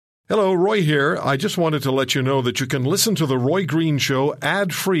Hello, Roy here. I just wanted to let you know that you can listen to The Roy Green Show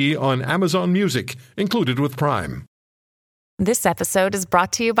ad-free on Amazon Music, included with Prime. This episode is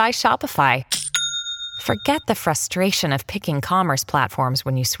brought to you by Shopify. Forget the frustration of picking commerce platforms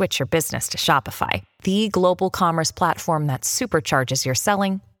when you switch your business to Shopify, the global commerce platform that supercharges your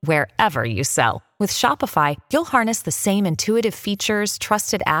selling wherever you sell. With Shopify, you'll harness the same intuitive features,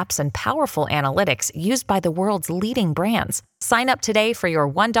 trusted apps, and powerful analytics used by the world's leading brands. Sign up today for your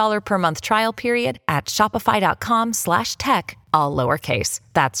 $1 per month trial period at shopify.com/tech, all lowercase.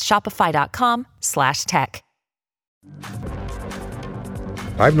 That's shopify.com/tech.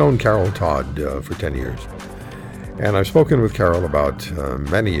 I've known Carol Todd for 10 years, and I've spoken with Carol about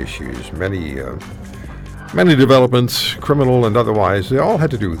many issues, many developments, criminal and otherwise. They all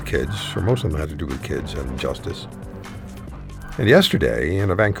had to do with kids, or most of them had to do with kids and justice. And yesterday, in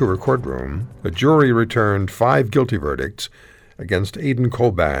a Vancouver courtroom, a jury returned 5 guilty verdicts against Aidan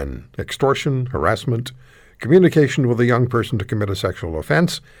Coban: extortion, harassment, communication with a young person to commit a sexual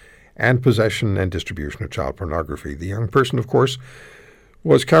offense, and possession and distribution of child pornography. The young person, of course,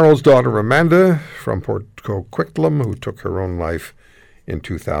 was Carol's daughter Amanda from Port Coquitlam, who took her own life in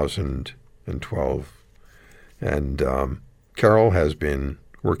 2012. And Carol has been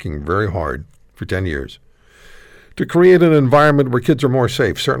working very hard for 10 years to create an environment where kids are more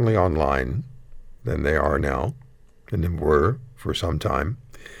safe, certainly online, than they are now, and they were for some time.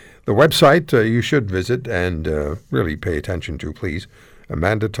 The website you should visit and really pay attention to, please,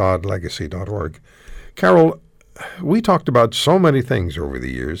 AmandaToddLegacy.org. Carol, we talked about so many things over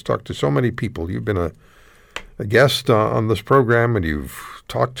the years, talked to so many people. You've been a guest on this program, and you've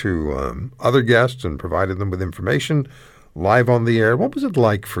talked to other guests and provided them with information live on the air. What was it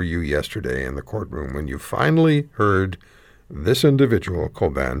like for you yesterday in the courtroom when you finally heard this individual,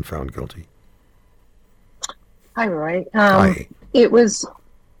 Coban, found guilty? Hi, Roy. Hi. It was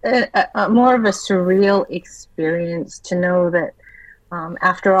a more of a surreal experience to know that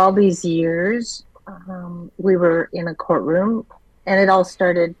after all these years, we were in a courtroom, and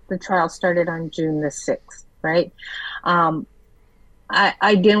the trial started on June the 6th, right?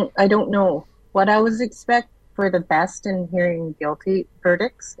 I don't know what I was expecting for the best in hearing guilty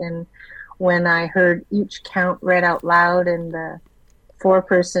verdicts. And when I heard each count read out loud and the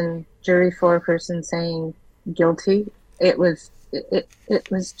jury foreperson saying guilty, it was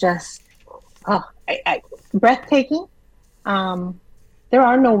just breathtaking. There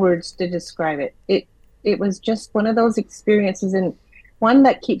are no words to describe it. It was just one of those experiences, and one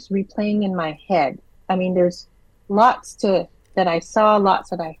that keeps replaying in my head. I mean, there's lots that I saw, lots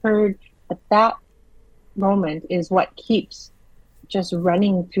that I heard, but that moment is what keeps just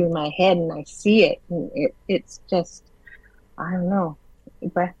running through my head, and I see it, and it's just, I don't know,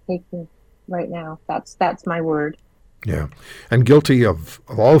 breathtaking right now. That's my word. Yeah. And guilty of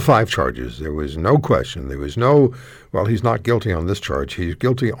all 5 charges. There was no question. There was no, well, he's not guilty on this charge. He's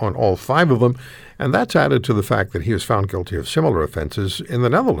guilty on all 5 of them. And that's added to the fact that he was found guilty of similar offenses in the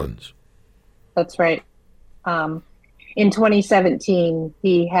Netherlands. That's right. In 2017,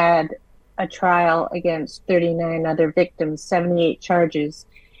 he had a trial against 39 other victims, 78 charges,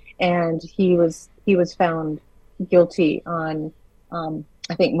 and he was found guilty on,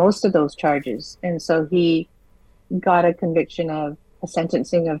 I think, most of those charges. And so he got a conviction of a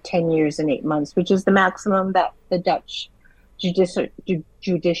sentencing of 10 years and 8 months, which is the maximum that the Dutch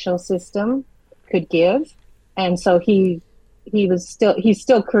judicial system could give. And so he's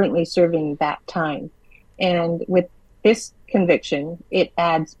still currently serving that time. And with this conviction, it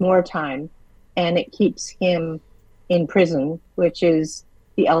adds more time, and it keeps him in prison, which is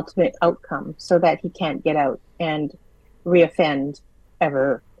the ultimate outcome, so that he can't get out and reoffend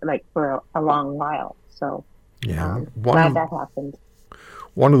ever, like for a long while. So yeah, glad that happened.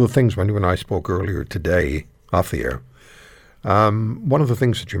 One of the things, when you and I spoke earlier today off the air, one of the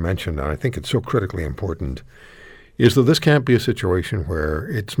things that you mentioned, and I think it's so critically important, is that this can't be a situation where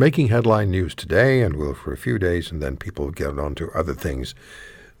it's making headline news today and will for a few days, and then people get on to other things.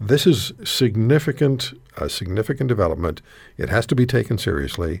 This is a significant development. It has to be taken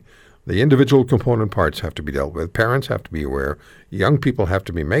seriously. The individual component parts have to be dealt with. Parents have to be aware. Young people have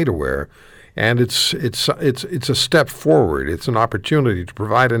to be made aware. And it's a step forward. It's an opportunity to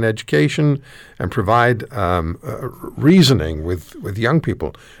provide an education and provide reasoning with young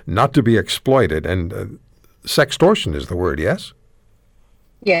people, not to be exploited. And sextortion is the word, yes?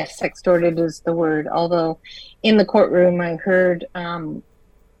 Yes, sextorted is the word. Although in the courtroom I heard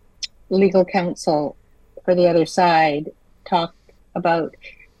legal counsel for the other side talk about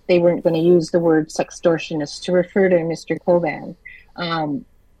they weren't going to use the word sextortionist to refer to Mr. Coban.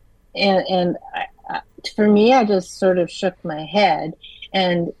 And for me, I just sort of shook my head.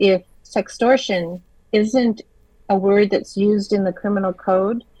 And if sextortion isn't a word that's used in the criminal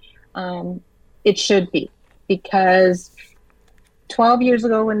code, it should be, because 12 years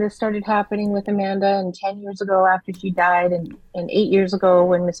ago when this started happening with Amanda, and 10 years ago after she died, and 8 years ago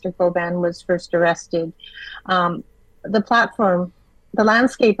when Mr. Coban was first arrested, the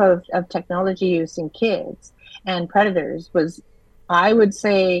landscape of technology use in kids and predators was, I would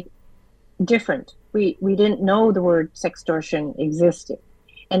say, different. We didn't know the word sextortion existed.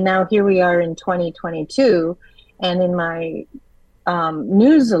 And now here we are in 2022, and in my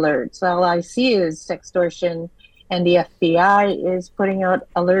news alerts, all I see is sextortion, and the FBI is putting out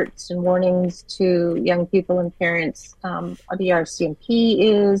alerts and warnings to young people and parents. The RCMP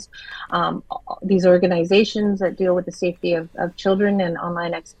is, these organizations that deal with the safety of children and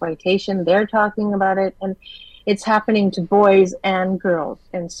online exploitation, they're talking about it, and it's happening to boys and girls.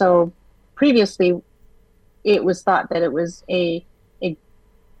 And so previously it was thought that it was a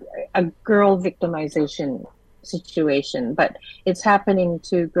girl victimization situation, but it's happening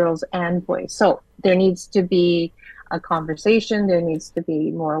to girls and boys. So there needs to be a conversation, there needs to be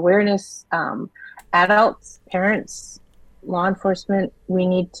more awareness. Adults, parents, law enforcement, we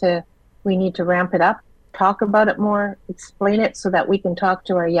need to ramp it up, talk about it more, explain it so that we can talk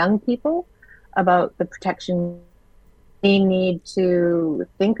to our young people about the protection they need to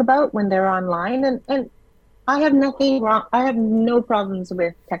think about when they're online. And I have nothing wrong, I have no problems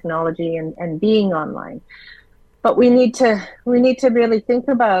with technology and being online. But we need to really think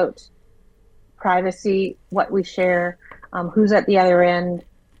about privacy, what we share, who's at the other end,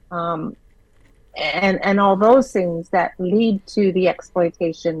 and all those things that lead to the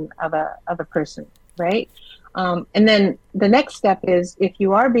exploitation of a person, right? And then the next step is, if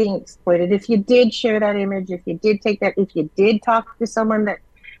you are being exploited, if you did share that image, if you did take that, if you did talk to someone that,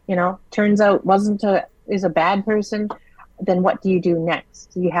 turns out is a bad person, then what do you do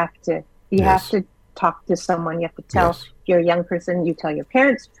next? You have to talk to someone. You have to tell, if you're a young person, you tell your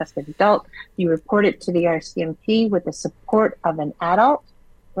parents, trusted adult, you report it to the RCMP with the support of an adult,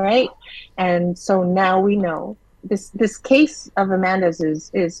 right? And so now we know this case of Amanda's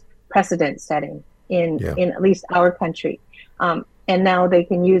is precedent setting in at least our country. And now they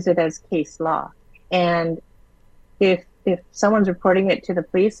can use it as case law. And if someone's reporting it to the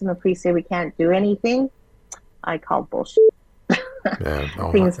police and the police say we can't do anything, I call bullshit.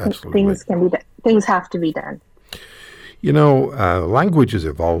 Things have to be done. Language is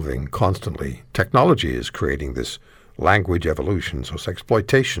evolving constantly. Technology is creating this language evolution. So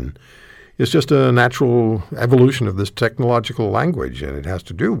sexploitation is just a natural evolution of this technological language, and it has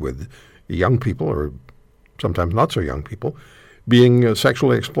to do with young people, or sometimes not so young people, being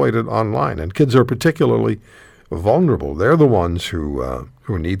sexually exploited online. And kids are particularly vulnerable. They're the ones who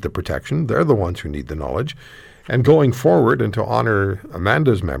need the protection. They're the ones who need the knowledge. And going forward, and to honor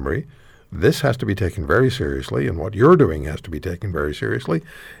Amanda's memory, this has to be taken very seriously, and what you're doing has to be taken very seriously.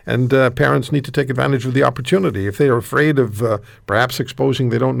 And parents need to take advantage of the opportunity. If they are afraid of perhaps exposing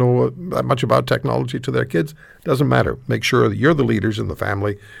they don't know that much about technology to their kids, doesn't matter. Make sure that you're the leaders in the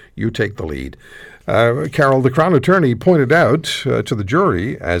family. You take the lead. Carol, the Crown Attorney pointed out to the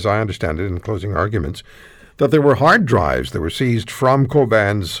jury, as I understand it in closing arguments, that there were hard drives that were seized from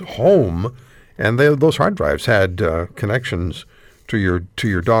Coban's home, and those hard drives had connections to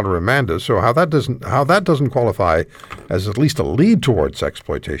your daughter Amanda. So how that doesn't qualify as at least a lead towards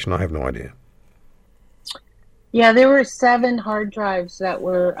exploitation, I have no idea. Yeah, there were 7 hard drives that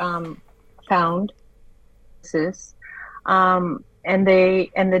were found, and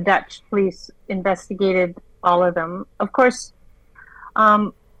the Dutch police investigated all of them. Of course,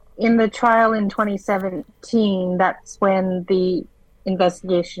 in the trial in 2017, that's when the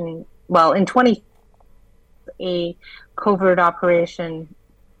investigation. Well, in a covert operation,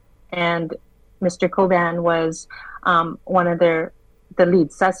 and Mr. Coban was one of the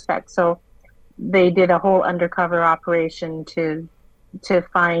lead suspects. So they did a whole undercover operation to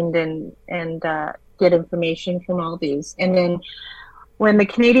find and get information from all these. And then when the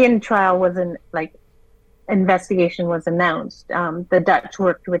Canadian trial investigation was announced, the Dutch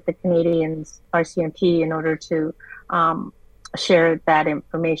worked with the Canadians RCMP in order to share that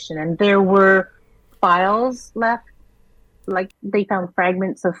information. And there were files left, like they found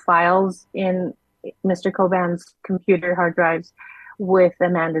fragments of files in Mr. Coban's computer hard drives with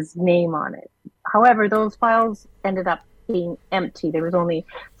Amanda's name on it. However, those files ended up being empty. There was only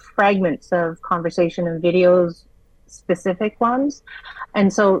fragments of conversation and videos, specific ones.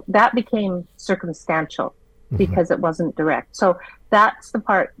 And so that became circumstantial because it wasn't direct. So that's the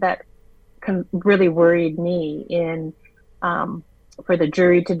part that really worried me for the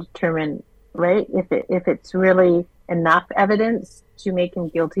jury to determine, right, if it's really enough evidence to make him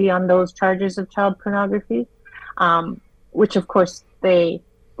guilty on those charges of child pornography, which of course the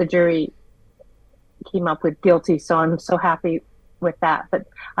jury came up with guilty. So I'm so happy with that. But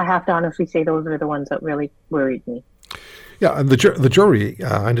I have to honestly say those are the ones that really worried me. Yeah, and the jury.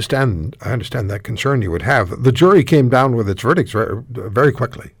 I understand that concern you would have. The jury came down with its verdicts very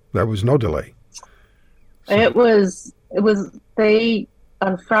quickly. There was no delay. So. It was they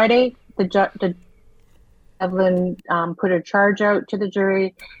on Friday. The Evelyn put her charge out to the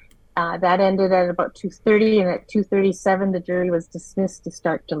jury. That ended at about 2:30, and at 2:37, the jury was dismissed to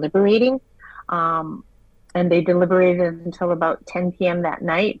start deliberating. And they deliberated until about 10 p.m. that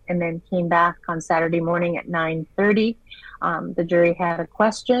night, and then came back on Saturday morning at 9:30. The jury had a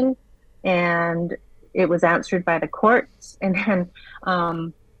question, and it was answered by the courts. And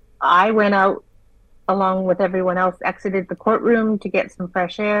then I went out along with everyone else, exited the courtroom to get some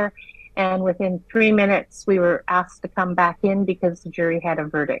fresh air. And within 3 minutes, we were asked to come back in because the jury had a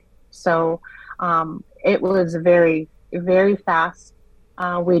verdict. So it was very, very fast.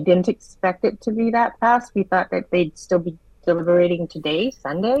 We didn't expect it to be that fast. We thought that they'd still be deliberating today,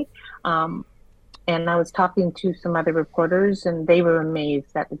 Sunday. And I was talking to some other reporters, and they were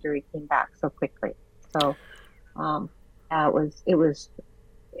amazed that the jury came back so quickly. So it was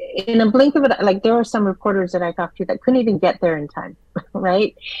in a blink of it. Like, there were some reporters that I talked to that couldn't even get there in time,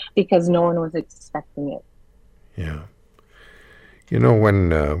 right? Because no one was expecting it. Yeah. You know, when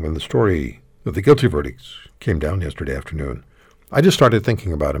the story of the guilty verdicts came down yesterday afternoon, I just started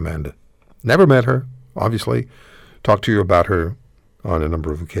thinking about Amanda. Never met her, obviously. Talked to you about her on a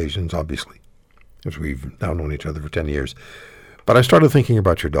number of occasions, obviously, as we've now known each other for 10 years. But I started thinking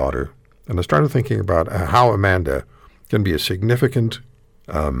about your daughter, and I started thinking about how Amanda can be a significant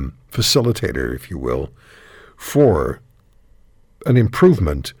facilitator, if you will, for an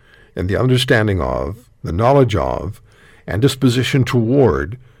improvement in the understanding of, the knowledge of, and disposition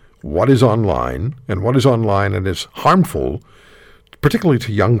toward what is online and is harmful, particularly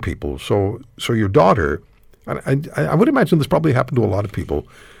to young people. So your daughter, I would imagine this probably happened to a lot of people.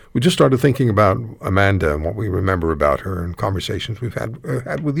 We just started thinking about Amanda and what we remember about her and conversations we've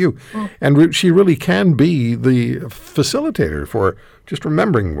had with you. And she really can be the facilitator for just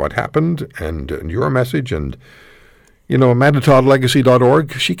remembering what happened and your message. And, you know,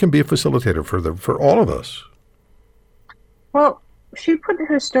 AmandaToddLegacy.org, she can be a facilitator for all of us. Well, she put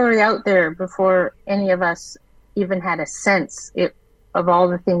her story out there before any of us even had a sense of all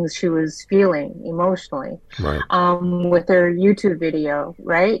the things she was feeling emotionally, right. With her YouTube video,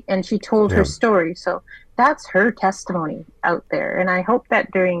 right? And she told her story. So that's her testimony out there. And I hope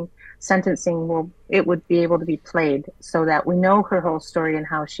that during sentencing it would be able to be played so that we know her whole story and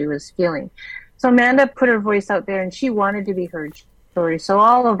how she was feeling. So Amanda put her voice out there, and she wanted to be heard story. So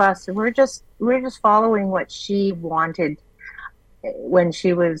all of us, we're just following what she wanted when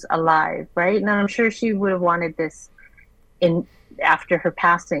she was alive, right? And I'm sure she would have wanted this after her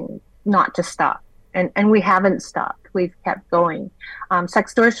passing not to stop, and we haven't stopped. We've kept going.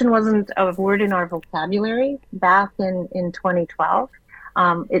 Sextortion wasn't a word in our vocabulary back in 2012.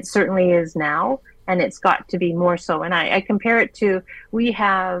 It certainly is now, and it's got to be more so. And I compare it to, we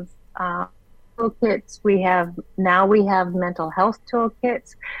have toolkits, we have mental health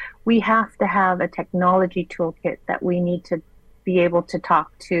toolkits. We have to have a technology toolkit that we need to be able to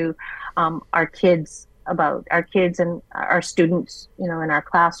talk to our kids about, our kids and our students, you know, in our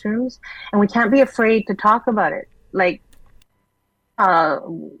classrooms. And we can't be afraid to talk about it. Like,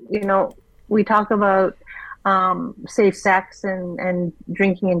 you know, we talk about safe sex and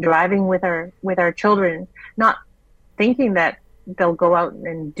drinking and driving with our children, not thinking that they'll go out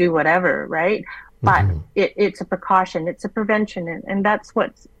and do whatever, right? But it's a precaution, it's a prevention, and that's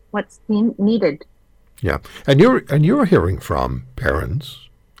what's needed. Yeah, and you're hearing from parents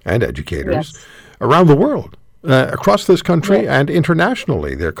and educators around the world, across this country and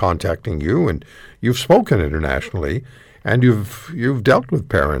internationally. They're contacting you, and you've spoken internationally, and you've dealt with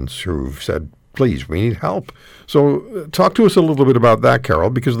parents who've said, "Please, we need help." So, talk to us a little bit about that,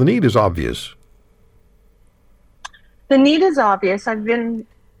 Carol, because the need is obvious. The need is obvious. I've been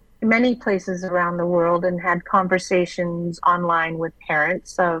many places around the world and had conversations online with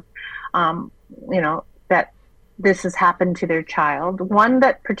parents of, you know, that this has happened to their child. One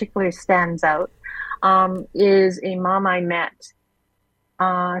that particularly stands out is a mom I met.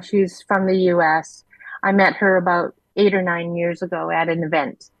 She's from the U.S. I met her about 8 or 9 years ago at an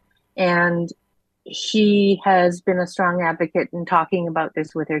event, and she has been a strong advocate in talking about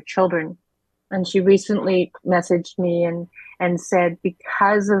this with her children. And she recently messaged me and said,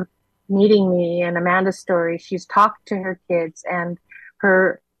 because of meeting me and Amanda's story, she's talked to her kids, and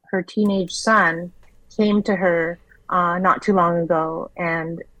her teenage son came to her not too long ago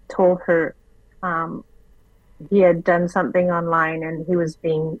and told her he had done something online and he was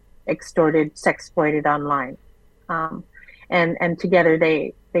being extorted, sexploited online. And together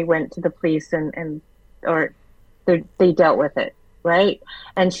they went to the police or they dealt with it, right?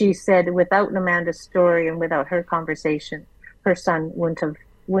 And she said without Amanda's story and without her conversation, her son wouldn't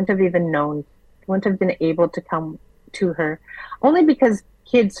have even known, wouldn't have been able to come to her, only because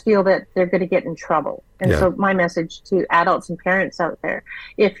kids feel that they're going to get in trouble. And so my message to adults and parents out there,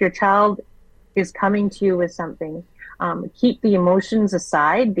 if your child is coming to you with something, keep the emotions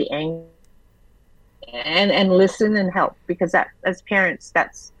aside, the anger, and listen and help, because that, as parents,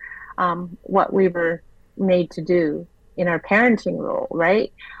 that's what we were made to do in our parenting role,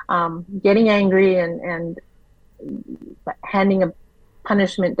 right? Getting angry and handing a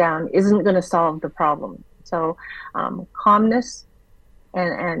punishment down isn't going to solve the problem. So calmness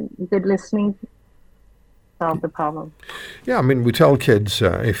and good listening solve the problem. Yeah, I mean, we tell kids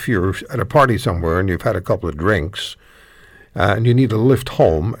if you're at a party somewhere and you've had a couple of drinks and you need a lift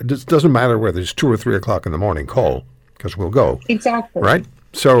home, it doesn't matter whether it's 2 or 3 o'clock in the morning, call, because we'll go. Exactly. Right?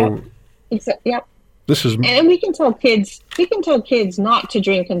 So yep. This is, and we can tell kids not to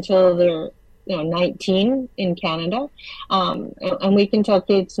drink until they're 19 in Canada, and we can tell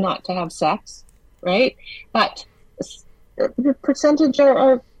kids not to have sex, right? But the percentage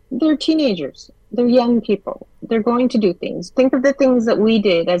are they're teenagers, they're young people, they're going to do things. Think of the things that we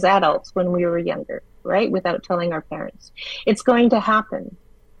did as adults when we were younger, right? Without telling our parents, it's going to happen.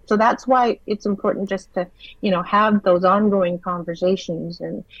 So that's why it's important just to have those ongoing conversations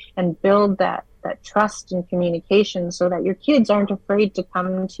and build that trust and communication, so that your kids aren't afraid to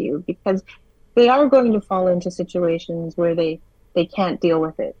come to you, because they are going to fall into situations where they can't deal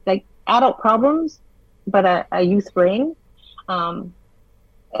with it, like adult problems, but a youth brain.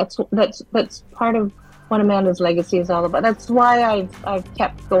 That's part of what Amanda's legacy is all about. That's why I've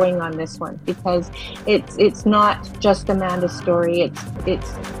kept going on this one, because it's not just Amanda's story.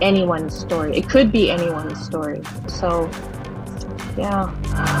 It's anyone's story. It could be anyone's story. So, yeah.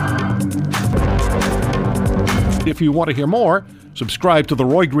 If you want to hear more, subscribe to The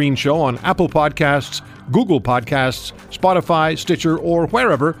Roy Green Show on Apple Podcasts, Google Podcasts, Spotify, Stitcher, or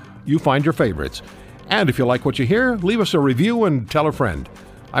wherever you find your favorites. And if you like what you hear, leave us a review and tell a friend.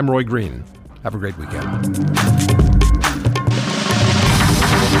 I'm Roy Green. Have a great weekend.